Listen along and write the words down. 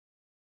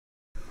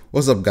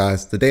What's up,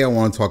 guys? Today I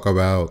want to talk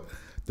about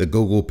the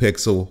Google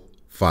Pixel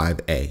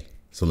 5a.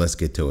 So let's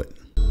get to it.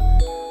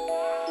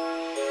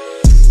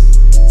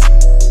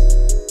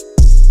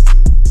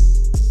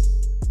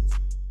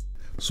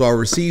 So I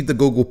received the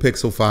Google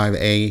Pixel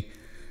 5a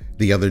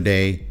the other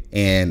day,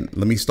 and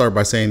let me start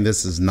by saying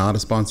this is not a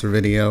sponsored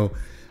video.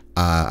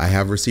 I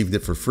have received it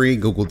for free.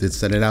 Google did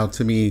send it out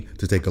to me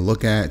to take a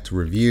look at, to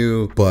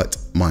review, but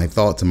my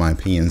thoughts and my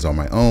opinions are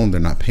my own. They're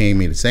not paying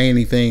me to say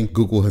anything.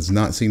 Google has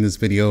not seen this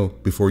video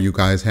before you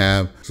guys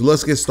have. So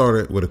let's get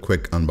started with a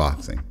quick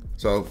unboxing.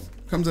 So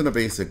it comes in a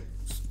basic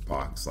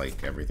box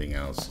like everything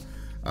else.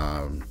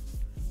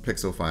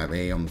 Pixel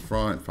 5a on the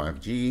front,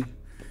 5G,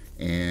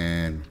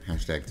 and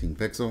hashtag Team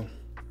Pixel.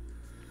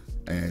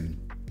 And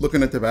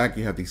looking at the back,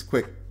 you have these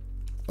quick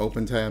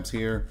open tabs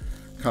here.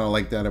 Kind of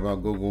like that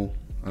about Google.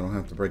 I don't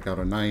have to break out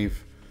a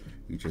knife.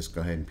 You just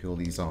go ahead and peel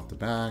these off the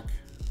back,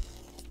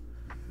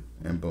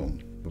 and boom,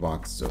 the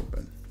box is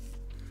open.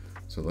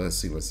 So let's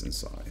see what's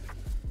inside.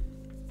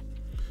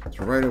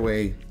 So right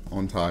away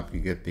on top,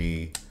 you get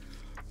the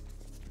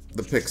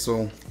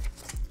Pixel,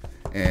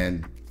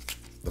 and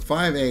the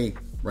 5a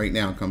right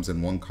now comes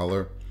in one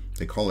color.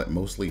 They call it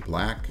mostly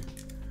black,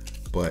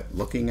 but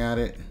looking at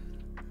it,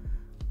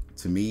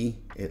 to me,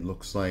 it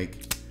looks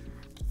like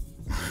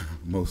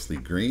mostly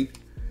green.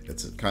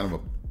 It's a kind of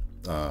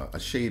a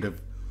shade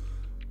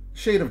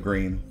of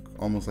green,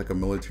 almost like a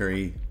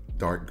military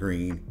dark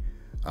green.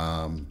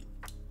 I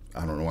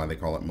don't know why they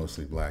call it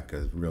mostly black,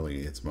 because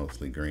really it's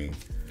mostly green.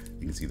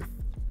 You can see the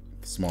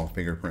small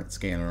fingerprint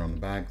scanner on the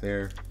back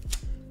there.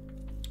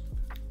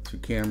 Two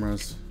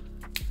cameras.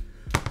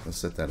 Let's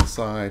set that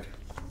aside.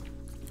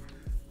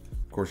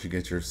 Of course, you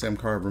get your SIM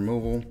card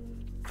removal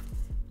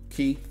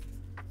key,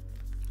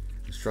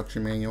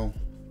 instruction manual.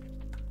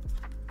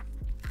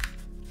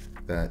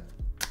 That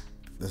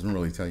doesn't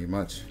really tell you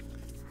much.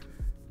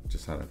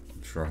 Just how to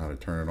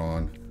turn it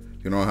on.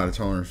 You know how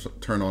to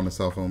turn on a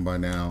cell phone by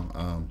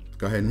now.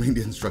 Go ahead and read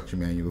the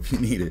instruction manual if you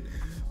need it.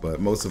 But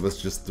most of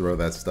us just throw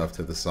that stuff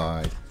to the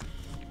side.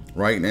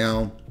 Right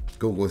now,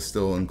 Google is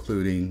still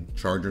including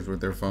chargers with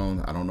their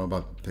phone. I don't know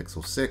about the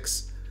Pixel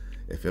 6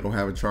 if it'll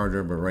have a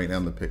charger, but right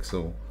now the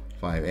Pixel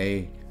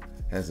 5a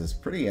has this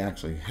pretty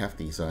actually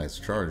hefty size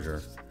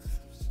charger.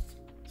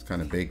 It's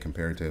kind of big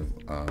compared to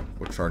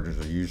what chargers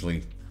are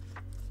usually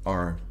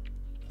are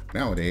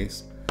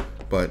nowadays.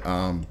 But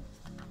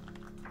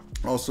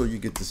also you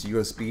get this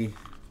USB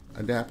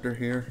adapter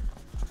here.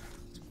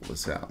 Let's pull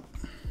this out.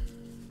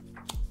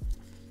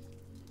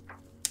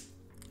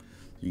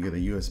 You get a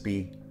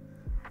USB,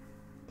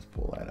 let's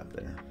pull that up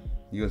there,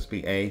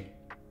 USB A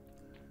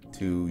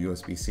to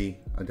USB C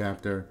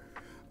adapter.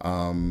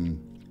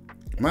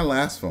 My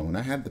last phone,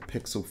 I had the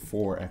Pixel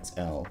 4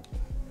 XL.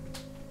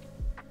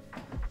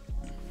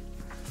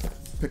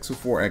 Pixel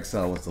 4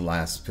 XL was the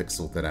last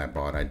Pixel that I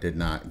bought. I did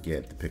not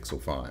get the Pixel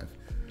 5,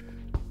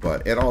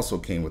 but it also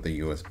came with a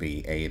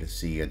USB A to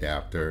C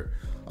adapter.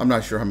 I'm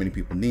not sure how many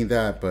people need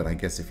that, but I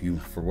guess if you,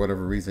 for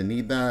whatever reason,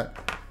 need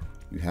that,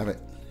 you have it.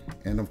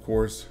 And of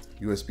course,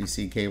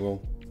 USB-C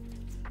cable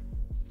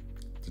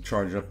to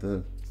charge up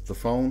the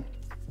phone.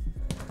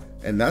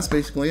 And that's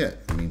basically it.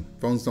 I mean,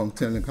 phones don't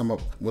tend to come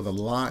up with a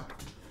lot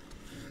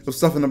of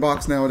stuff in the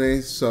box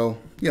nowadays. So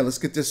yeah, let's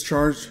get this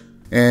charged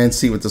and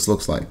see what this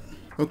looks like.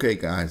 Okay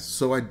guys,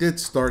 so I did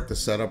start the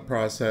setup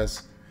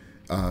process.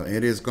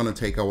 It is gonna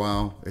take a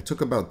while. It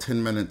took about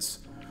 10 minutes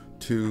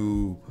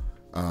to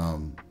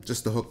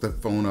just to hook the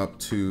phone up,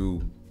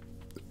 to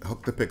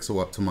hook the Pixel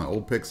up to my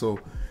old Pixel.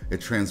 It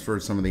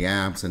transferred some of the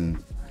apps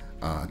and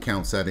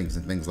account settings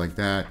and things like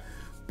that.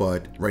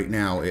 But right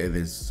now it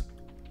is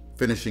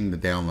finishing the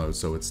download.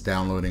 So it's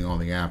downloading all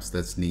the apps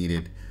that's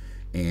needed.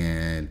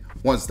 And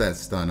once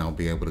that's done, I'll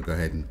be able to go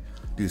ahead and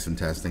do some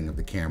testing of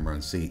the camera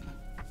and see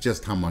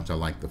just how much I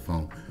like the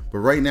phone. But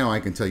right now I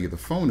can tell you the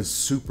phone is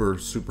super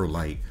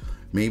light.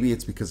 Maybe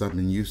it's because I've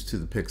been used to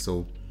the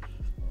Pixel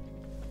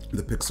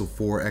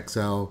 4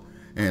 XL,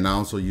 and I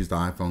also use the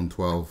iPhone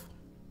 12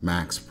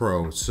 Max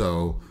Pro,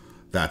 so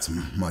that's a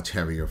much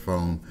heavier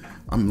phone.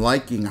 I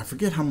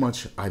forget how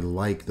much I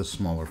like the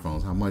smaller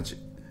phones, how much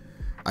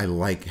I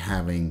like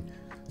having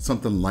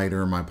something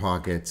lighter in my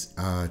pockets.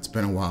 It's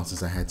been a while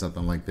since I had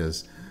something like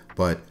this,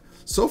 but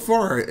so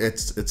far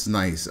it's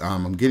nice.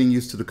 I'm getting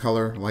used to the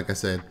color. Like I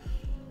said,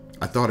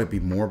 I thought it'd be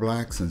more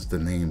black since the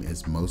name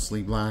is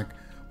mostly black,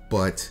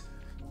 but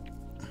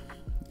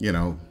you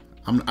know,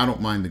 I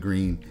don't mind the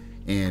green.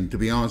 And to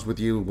be honest with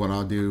you, what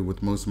I'll do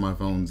with most of my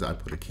phones, I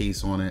put a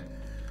case on it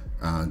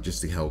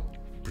just to help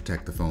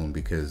protect the phone,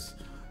 because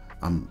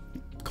I'm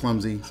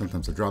clumsy.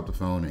 Sometimes I drop the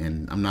phone,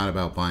 and I'm not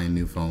about buying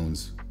new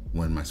phones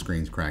when my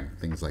screen's cracked,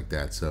 things like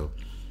that. So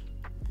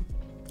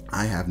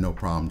I have no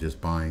problem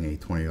just buying a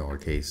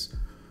 $20 case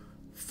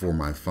for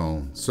my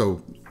phone.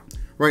 So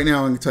right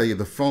now I can tell you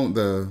the phone,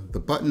 the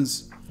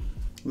buttons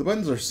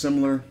are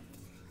similar.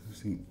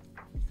 You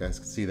guys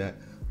can see that.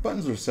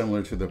 Buttons are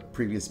similar to the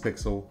previous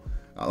Pixel.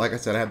 Like I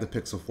said, I have the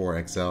Pixel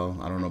 4 XL.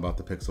 I don't know about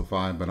the Pixel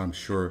 5, but I'm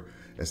sure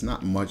it's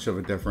not much of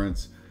a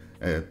difference.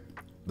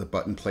 The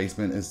button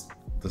placement is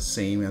the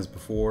same as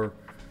before.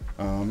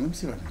 Let me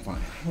see if I can find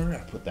it. Where did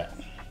I put that?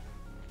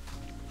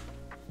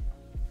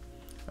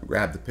 I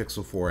grabbed the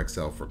Pixel 4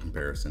 XL for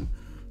comparison.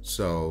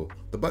 So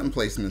the button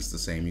placement is the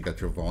same. You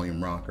got your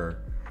volume rocker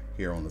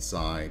here on the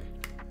side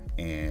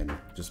and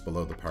just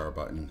below the power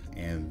button.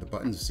 And the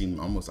buttons seem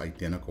almost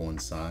identical in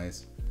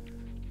size.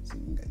 So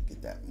you can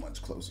get that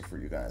much closer for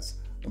you guys.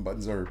 The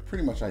buttons are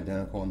pretty much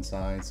identical in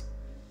size.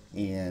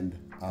 And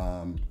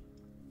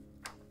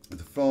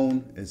the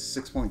phone is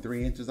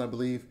 6.3 inches, I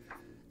believe.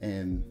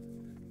 And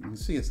you can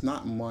see it's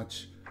not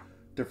much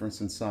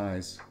difference in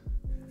size.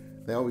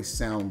 They always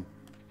sound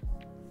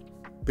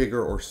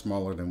bigger or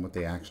smaller than what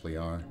they actually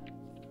are.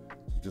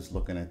 Just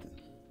looking at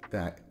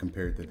that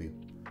compared to the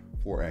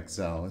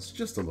 4XL, it's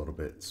just a little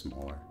bit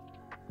smaller,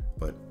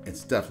 but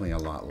it's definitely a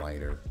lot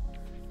lighter.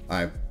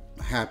 I'm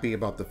happy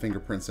about the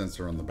fingerprint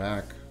sensor on the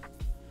back.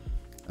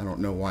 I don't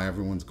know why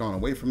everyone's gone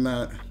away from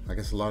that. I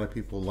guess a lot of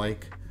people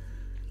like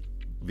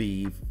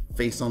the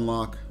face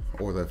unlock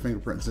or the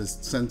fingerprint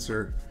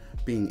sensor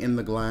being in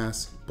the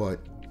glass, but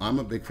I'm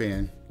a big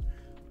fan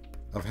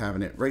of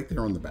having it right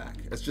there on the back.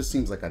 It just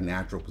seems like a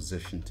natural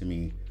position to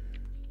me.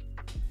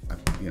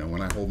 You know,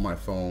 when I hold my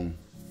phone,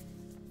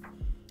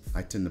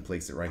 I tend to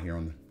place it right here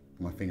on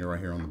my finger right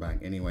here on the back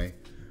anyway.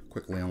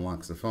 Quickly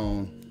unlocks the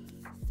phone.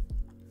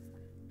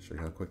 Show you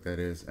how quick that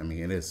is. I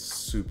mean, it is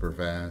super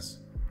fast.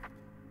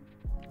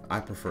 I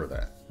prefer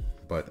that,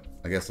 but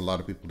I guess a lot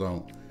of people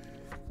don't.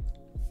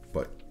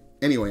 But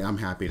anyway, I'm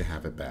happy to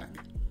have it back.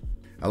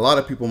 A lot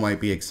of people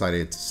might be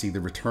excited to see the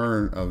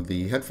return of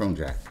the headphone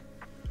jack.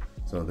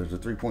 So there's a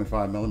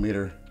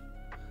 3.5mm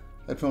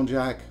headphone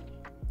jack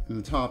in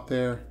the top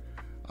there.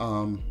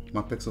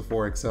 My Pixel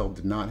 4 XL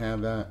did not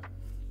have that.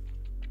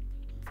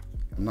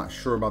 I'm not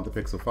sure about the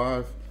Pixel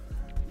 5,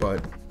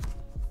 but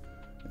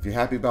if you're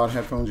happy about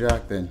headphone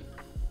jack, then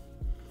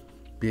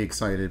be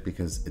excited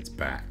because it's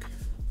back.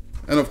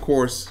 And of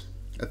course,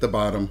 at the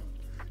bottom,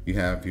 you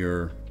have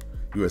your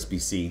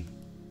USB-C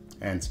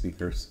and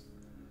speakers.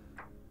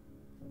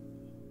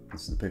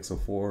 This is the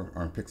Pixel 4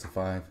 or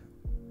Pixel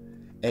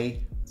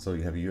 5A. So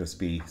you have a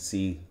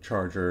USB-C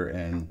charger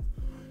and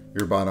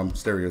your bottom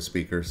stereo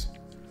speakers.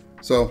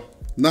 So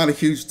not a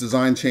huge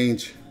design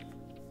change,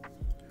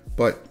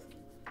 but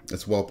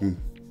it's welcome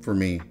for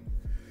me.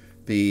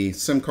 The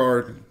SIM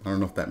card, I don't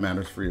know if that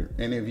matters for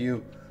any of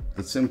you.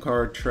 The SIM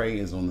card tray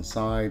is on the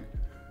side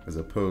as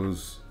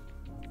opposed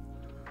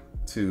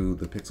to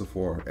the Pixel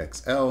 4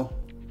 XL.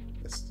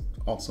 It's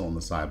also on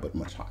the side, but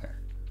much higher.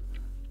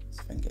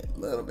 So if I can get a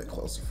little bit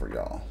closer for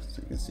y'all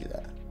so you can see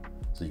that.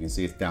 So you can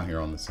see it's down here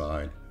on the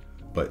side,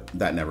 but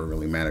that never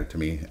really mattered to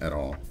me at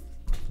all.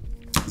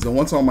 So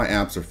once all my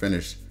apps are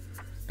finished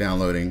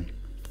downloading,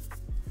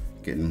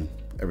 getting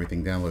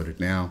everything downloaded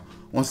now.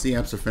 Once the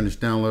apps are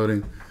finished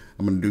downloading,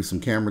 I'm gonna do some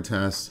camera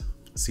tests,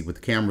 see what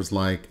the camera's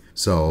like.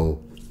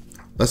 So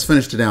let's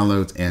finish the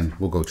downloads and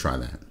we'll go try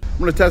that. I'm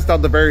gonna test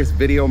out the various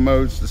video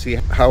modes to see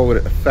how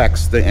it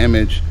affects the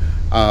image.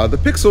 The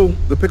Pixel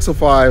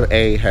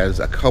 5A has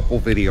a couple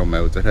video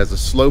modes. It has a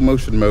slow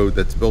motion mode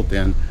that's built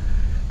in.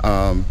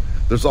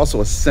 There's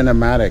also a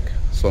cinematic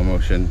slow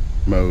motion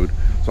mode.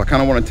 So I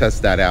kind of want to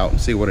test that out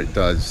and see what it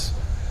does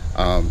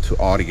to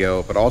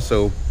audio, but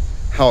also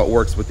how it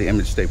works with the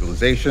image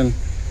stabilization.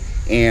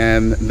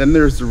 And then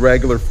there's the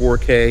regular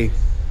 4K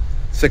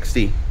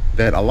 60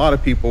 that a lot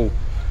of people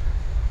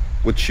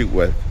would shoot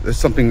with. It's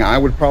something I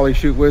would probably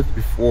shoot with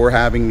before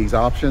having these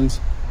options,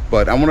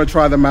 but I want to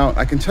try them out.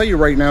 I can tell you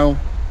right now,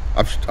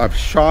 I've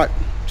shot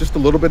just a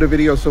little bit of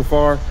video so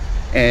far,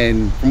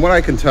 and from what I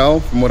can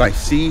tell, from what I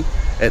see,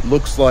 it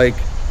looks like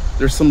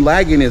there's some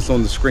lagginess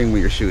on the screen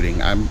when you're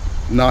shooting. I'm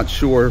not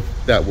sure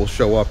if that will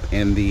show up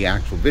in the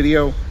actual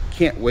video.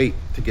 Can't wait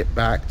to get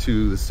back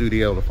to the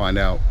studio to find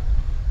out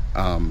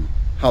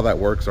how that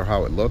works or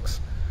how it looks.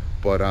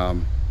 But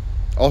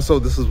also,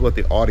 this is what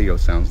the audio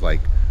sounds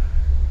like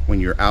when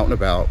you're out and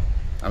about.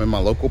 I'm in my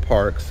local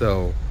park,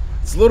 so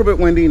it's a little bit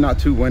windy, not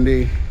too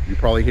windy. You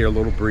probably hear a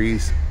little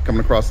breeze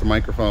coming across the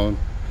microphone.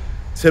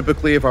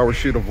 Typically, if I were to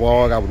shoot a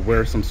vlog, I would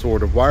wear some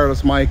sort of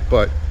wireless mic,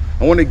 but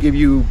I want to give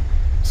you,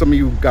 some of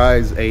you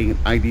guys, an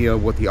idea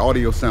of what the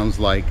audio sounds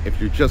like if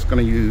you're just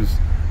going to use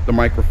the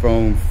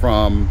microphone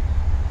from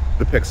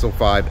the Pixel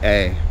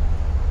 5A.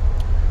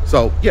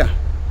 So yeah,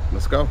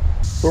 let's go.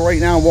 So right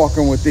now I'm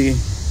walking with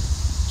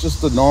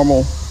just the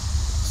normal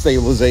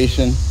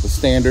stabilization, the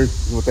standard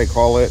is what they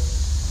call it.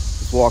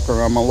 Just walking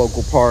around my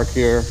local park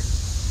here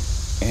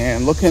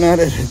and looking at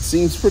it, it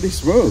seems pretty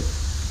smooth.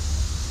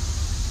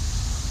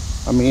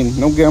 I mean,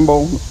 no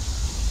gimbal,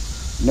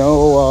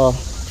 no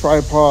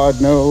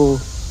tripod, no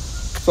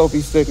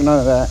selfie stick, none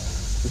of that.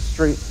 Just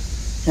straight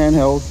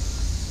handheld.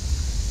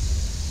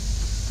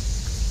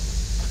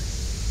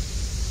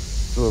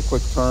 Do a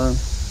quick turn,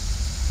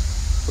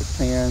 quick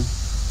pan.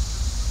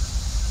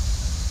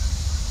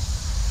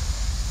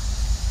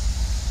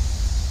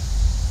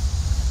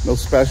 No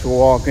special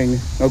walking,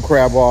 no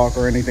crab walk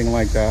or anything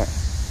like that.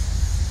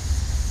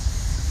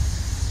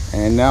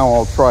 And now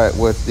I'll try it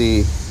with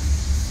the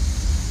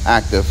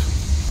active.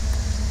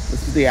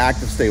 This is the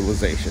active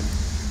stabilization.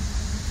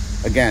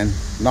 Again,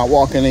 not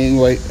walking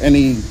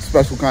any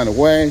special kind of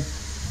way.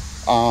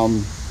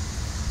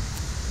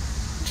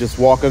 Just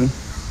walking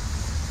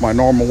my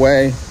normal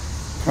way.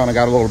 Kind of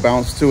got a little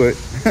bounce to it,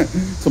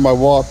 to my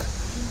walk.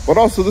 But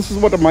also, this is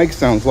what the mic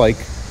sounds like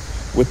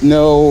with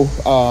no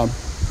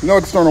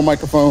external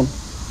microphone.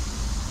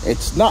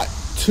 It's not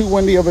too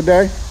windy of a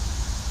day,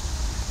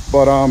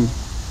 but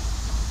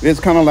it is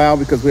kind of loud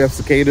because we have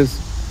cicadas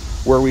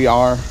where we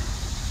are.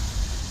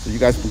 So you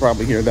guys can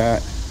probably hear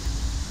that.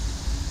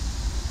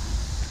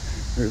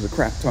 There's a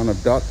crap ton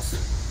of ducks.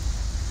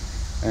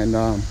 And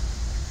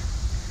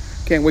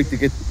can't wait to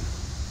get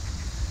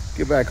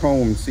back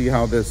home and see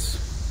how this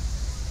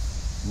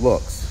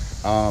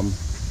looks.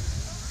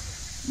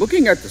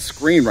 Looking at the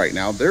screen right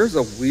now, there's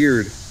a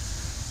weird,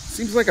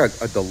 seems like a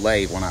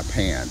delay when I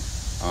pan.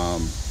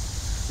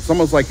 It's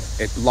almost like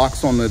it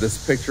locks onto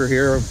this picture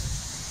here,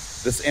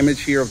 this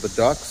image here of the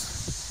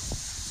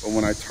ducks. But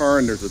when I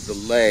turn, there's a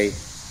delay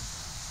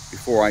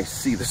before I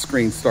see the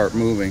screen start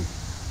moving.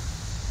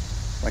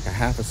 Like a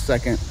half a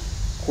second,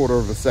 quarter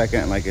of a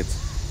second, like it's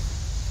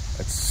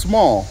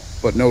small,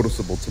 but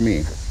noticeable to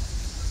me.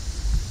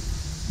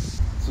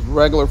 This is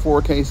regular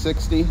 4K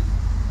 60.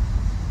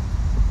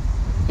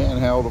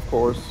 Handheld, of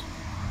course.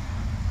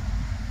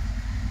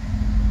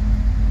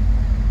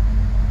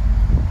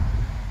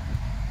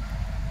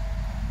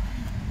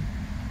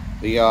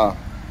 The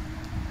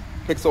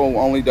Pixel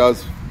only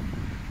does,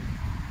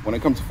 when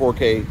it comes to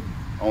 4K,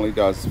 only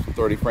does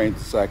 30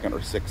 frames a second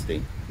or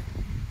 60.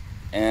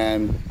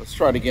 And let's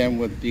try it again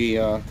with the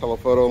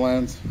telephoto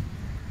lens.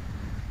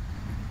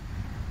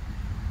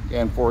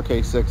 Again,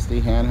 4K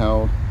 60,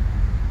 handheld.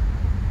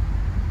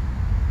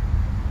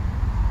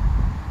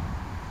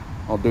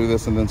 I'll do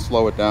this and then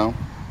slow it down.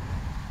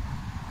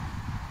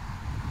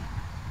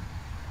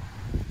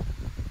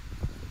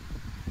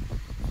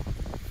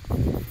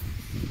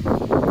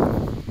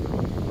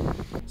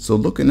 So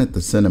looking at the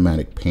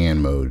cinematic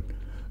pan mode,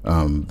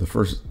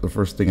 the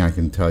first thing I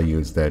can tell you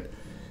is that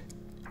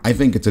I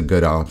think it's a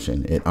good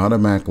option. It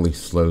automatically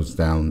slows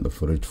down the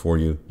footage for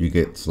you. You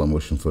get slow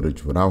motion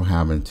footage without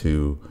having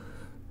to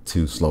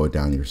slow it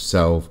down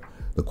yourself.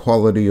 The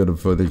quality of the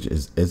footage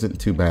isn't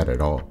too bad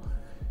at all.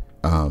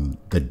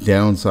 The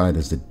downside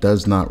is it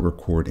does not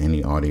record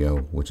any audio,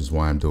 which is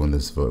why I'm doing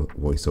this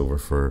voiceover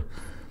for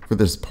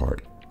this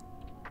part.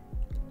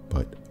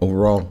 But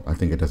overall, I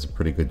think it does a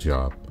pretty good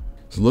job.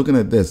 So looking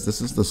at this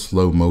is the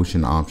slow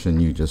motion option.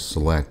 You just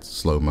select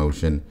slow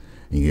motion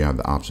and you have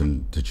the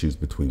option to choose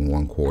between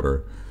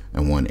 1/4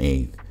 and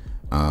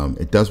 1/8.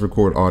 It does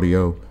record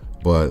audio,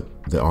 but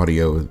the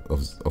audio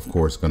is of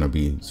course going to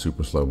be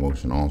super slow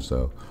motion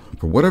also.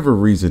 For whatever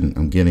reason,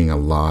 I'm getting a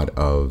lot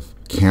of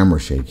camera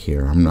shake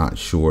here. I'm not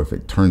sure if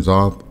it turns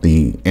off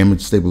the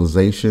image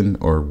stabilization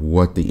or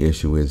what the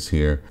issue is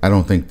here. I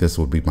don't think this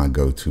would be my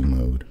go-to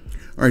mode.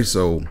 All right,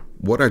 so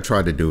what I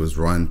tried to do is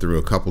run through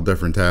a couple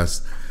different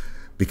tests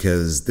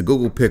because the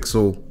Google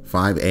Pixel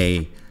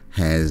 5a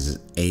has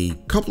a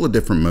couple of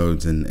different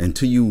modes, and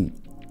until you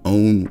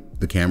own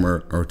the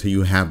camera or till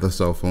you have the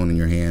cell phone in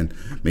your hand,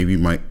 maybe you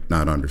might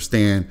not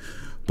understand.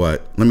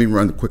 But let me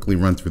quickly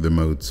run through the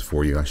modes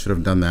for you. I should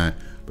have done that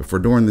before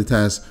doing the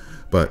test,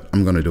 but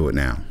I'm going to do it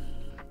now.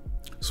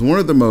 So one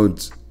of the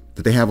modes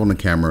that they have on the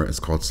camera is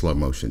called slow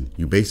motion.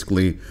 You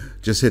basically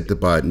just hit the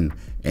button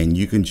and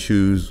you can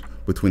choose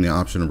between the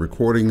option of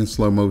recording in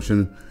slow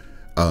motion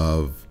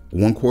of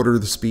 1/4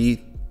 the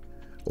speed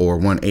or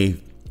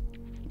 1/8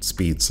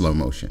 speed slow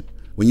motion.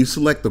 When you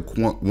select the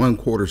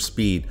 1/4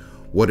 speed,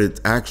 what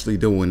it's actually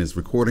doing is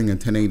recording in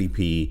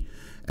 1080p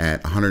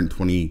at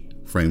 120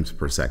 frames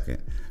per second.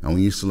 And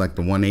when you select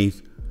the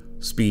 1/8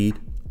 speed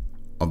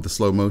of the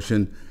slow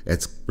motion,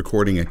 it's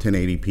recording at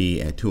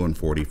 1080p at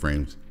 240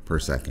 frames per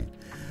second.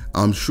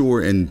 I'm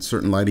sure in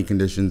certain lighting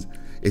conditions,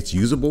 it's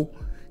usable.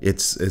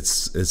 It's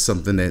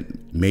something that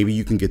maybe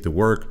you can get to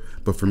work,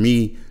 but for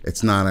me,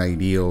 it's not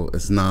ideal.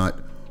 It's not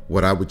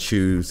what I would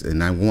choose,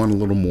 and I want a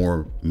little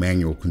more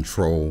manual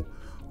control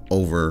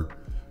over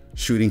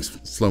shooting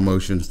slow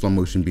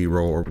motion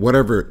B-roll, or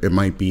whatever it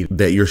might be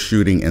that you're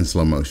shooting in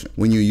slow motion.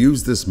 When you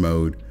use this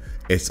mode,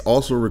 it's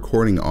also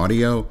recording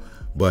audio,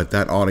 but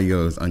that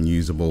audio is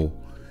unusable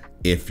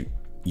if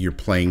you're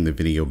playing the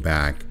video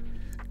back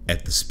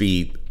at the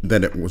speed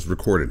that it was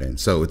recorded in.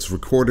 So it's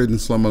recorded in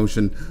slow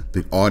motion.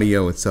 The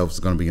audio itself is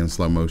going to be in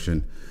slow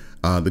motion.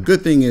 The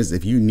good thing is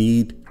if you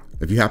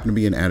happen to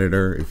be an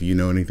editor, if you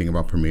know anything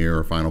about Premiere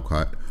or Final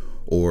Cut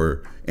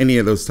or any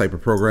of those type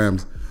of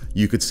programs,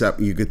 you could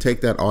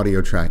take that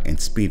audio track and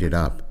speed it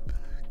up.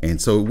 And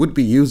so it would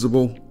be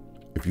usable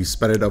if you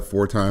sped it up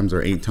 4 times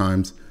or 8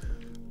 times.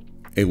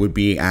 It would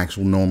be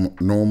actual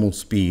normal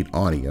speed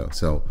audio.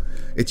 So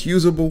it's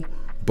usable,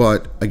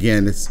 but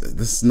again, this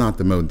is not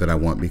the mode that I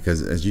want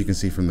because as you can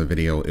see from the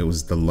video, it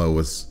was the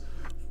lowest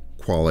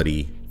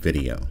quality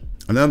video.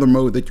 Another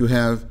mode that you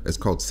have is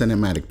called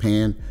cinematic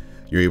pan.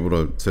 You're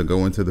able to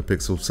go into the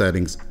Pixel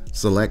settings,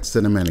 select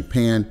cinematic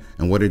pan,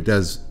 and what it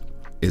does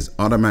is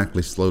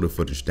automatically slow the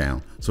footage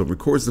down. So it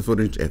records the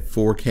footage at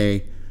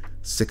 4K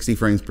 60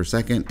 frames per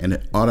second and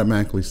it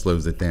automatically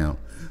slows it down.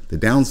 The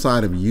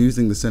downside of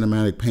using the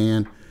cinematic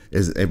pan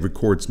is it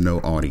records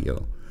no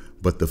audio,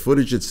 but the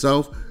footage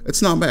itself,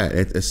 it's not bad.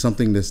 It's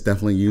something that's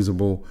definitely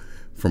usable.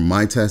 From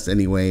my test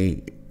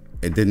anyway,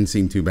 it didn't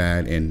seem too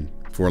bad. And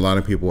for a lot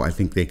of people, I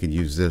think they could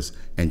use this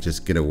and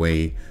just get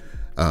away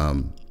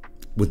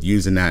with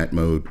using that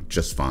mode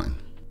just fine.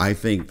 I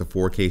think the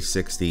 4K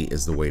 60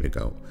 is the way to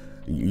go.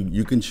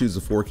 You can choose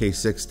the 4K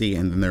 60,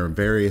 and then there are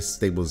various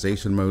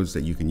stabilization modes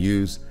that you can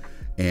use.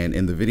 And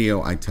in the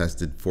video, I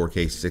tested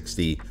 4K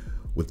 60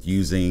 with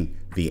using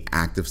the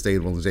active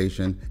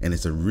stabilization, and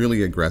it's a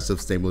really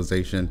aggressive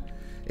stabilization.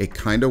 It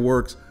kind of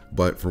works,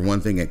 but for one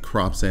thing, it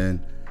crops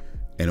in.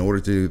 In order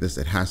to do this,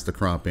 it has to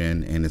crop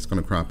in, and it's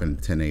going to crop in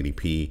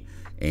 1080p.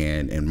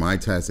 And in my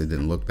test, it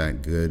didn't look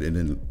that good.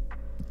 It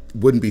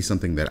wouldn't be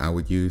something that I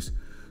would use.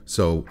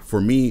 So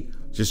for me,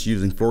 just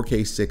using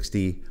 4K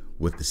 60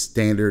 with the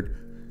standard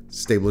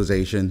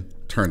stabilization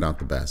turned out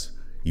the best.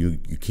 You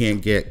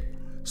can't get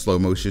slow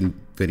motion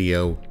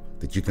video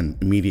that you can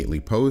immediately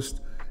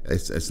post.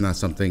 It's not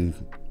something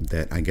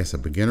that I guess a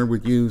beginner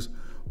would use,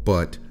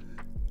 but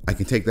I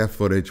can take that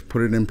footage,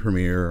 put it in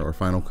Premiere or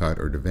Final Cut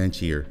or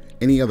DaVinci or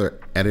any other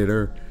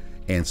editor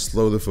and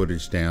slow the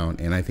footage down.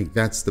 And I think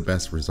that's the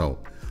best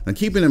result. Now,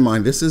 keeping in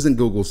mind, this isn't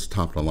Google's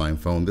top of the line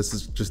phone. This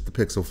is just the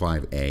Pixel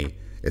 5a.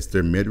 It's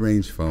their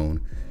mid-range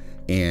phone.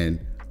 And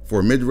for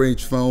a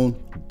mid-range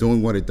phone,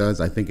 doing what it does,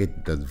 I think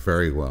it does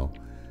very well.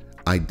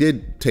 I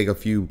did take a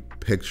few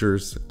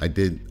pictures. I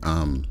did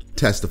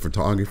test the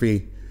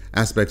photography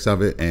aspects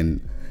of it.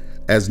 And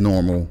as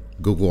normal,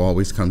 Google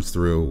always comes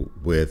through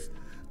with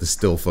the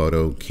still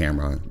photo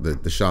camera.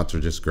 The shots are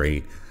just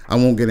great. I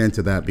won't get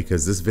into that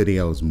because this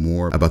video is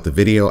more about the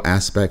video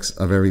aspects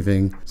of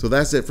everything. So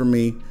that's it for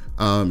me.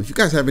 If you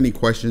guys have any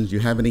questions, you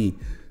have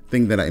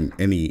anything that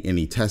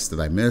any tests that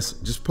I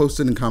missed, just post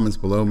it in comments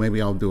below.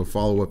 Maybe I'll do a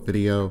follow-up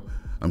video.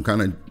 I'm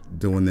kind of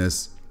doing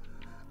this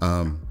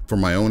for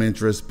my own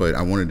interest, but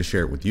I wanted to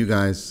share it with you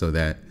guys so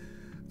that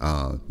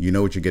you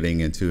know what you're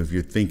getting into if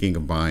you're thinking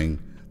of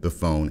buying the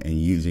phone and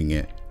using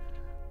it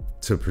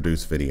to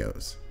produce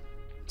videos.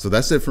 So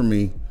that's it for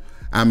me.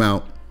 I'm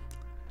out.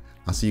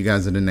 I'll see you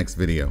guys in the next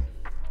video.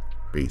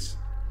 Peace.